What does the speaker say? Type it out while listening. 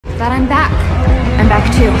But I'm back. I'm back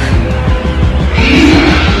too.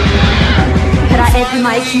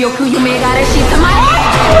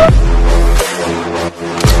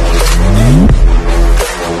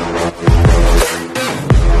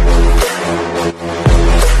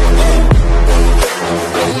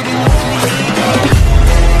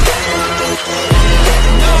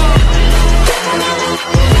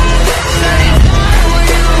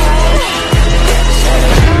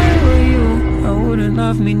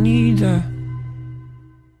 Love me neither.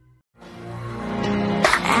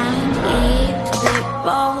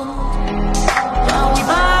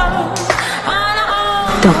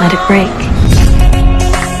 Don't let it break.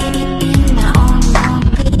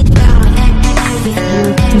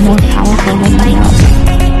 You're more powerful than I know.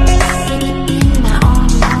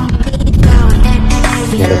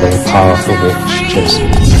 You're a very powerful witch, just.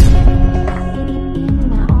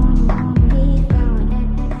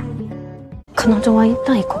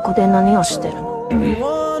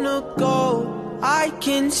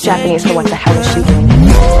 Japanese for what the hell is she doing?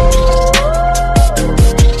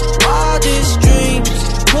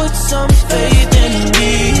 Put some faith in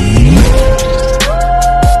me.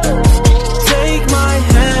 Take my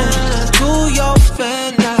hand to your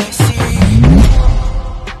fantasy.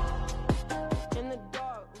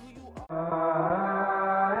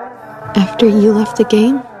 After you left the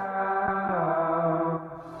game,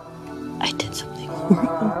 I did something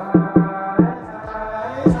horrible.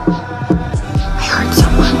 I hurt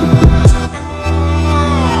someone.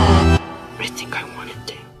 I think I wanted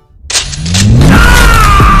to.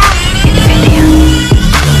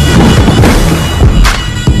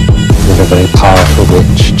 You're a very powerful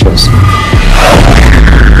witch, just.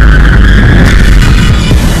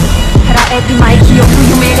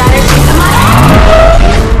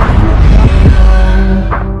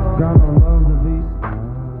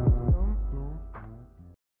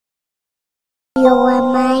 You're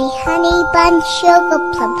my honey bun, sugar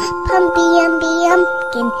plum, pumpy umby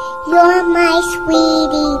umpkin. You're my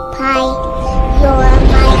sweetie pie. You're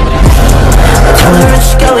my. Tell her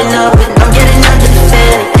it's going up and I'm getting nothing to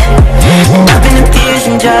say. I've been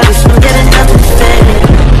abusing drugs, I'm getting nothing to say.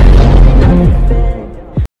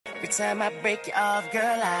 Every time I break you off,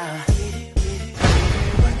 girl, I'll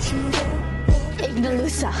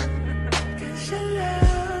Ignalusa.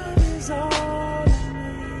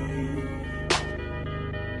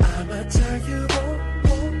 I'ma tell you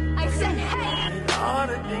I said, hey! all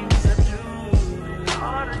the things I do,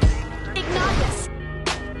 all the things Ignalusa!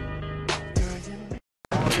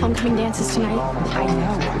 Homecoming dances tonight. I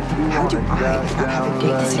know. How do I not have a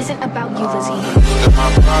date? This isn't about you, Lizzie.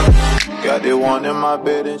 Got the one in my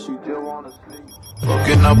bed and she just wanna sleep.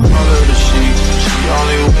 Fucking up all of the sheets. She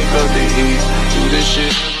only wake up to eat. Do this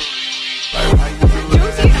shit. Like why you do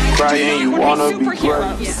it? Crying, you wanna be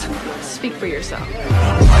great. Yeah. Speak for yourself.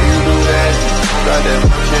 Why you do that? Got that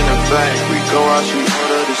much in the bank. We go out, she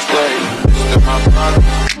order to stay. Step my bottom.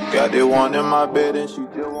 Got the one in my bed and she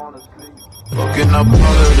just wanna sleep. Fucking up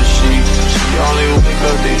all of the sheets. She only wake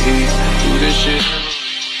up to eat. Do this shit.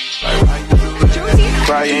 Like why you do it?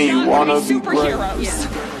 Crying, you wanna be great. Yeah.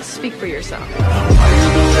 Speak for yourself. Why you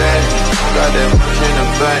do that? Got that much in the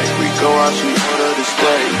bank. We go out, she order to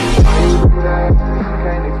stay.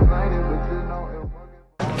 Can't explain it, but you know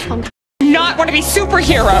it. Not want to be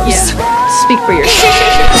superheroes. Yeah. Speak for yourself.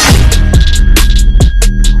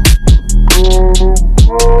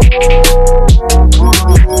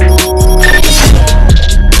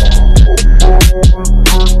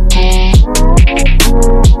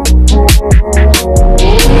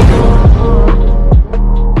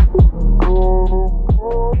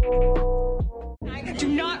 I do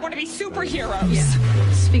not want to be superheroes.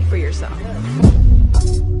 Yeah. Speak for yourself.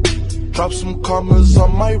 Drop some commas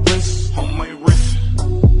on my wrist. On my wrist.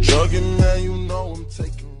 Jugging, man, you know I'm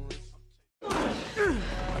taking risks.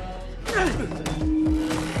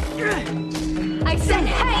 I said,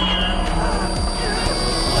 hey!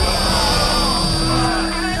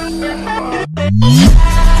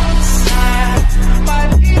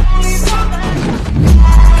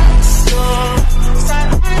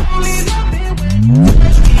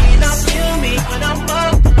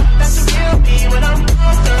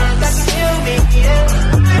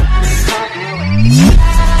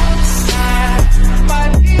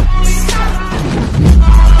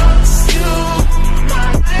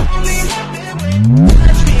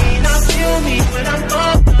 when I'm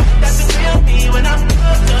fucked up. That's the real me when I'm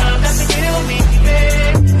fucked up. That's the real me, baby.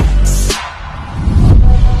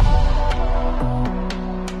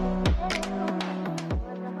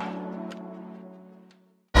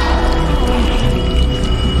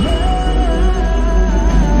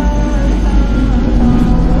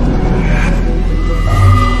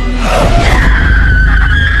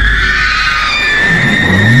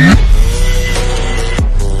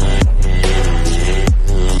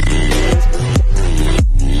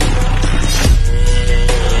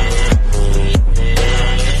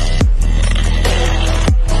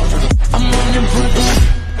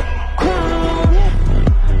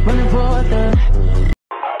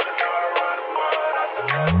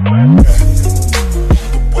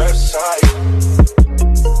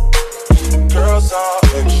 girls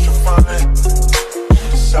are extra fine.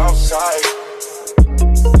 South side,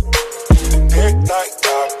 dick like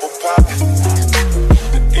apple pie.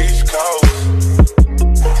 The East Coast,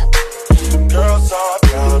 girls are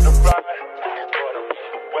down the ride.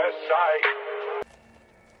 West side.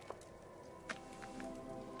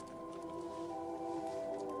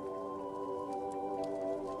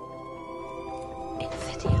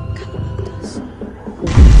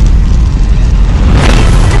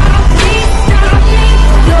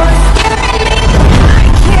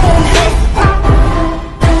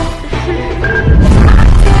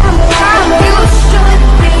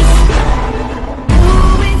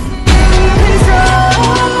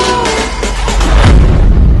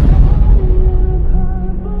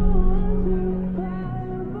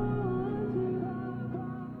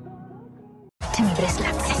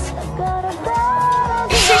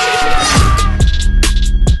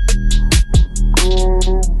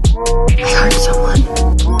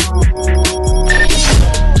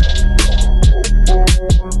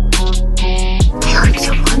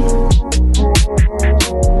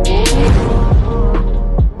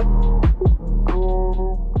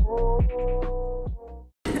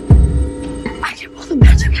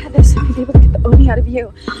 Out of you.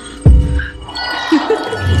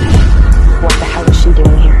 What the hell is she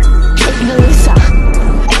doing here? Ignalusa.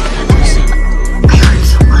 I heard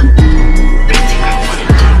someone. I think I wanted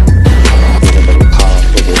to. A very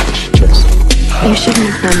powerful witch just... You shouldn't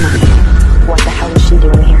have done that. What the hell is she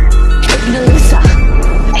doing here? Ignalusa.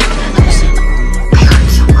 I heard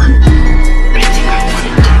someone. I think I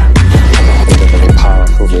wanted to. A very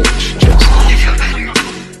powerful witch just... I feel better.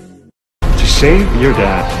 To save your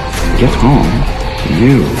dad and get home,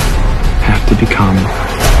 you have to become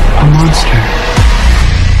a monster.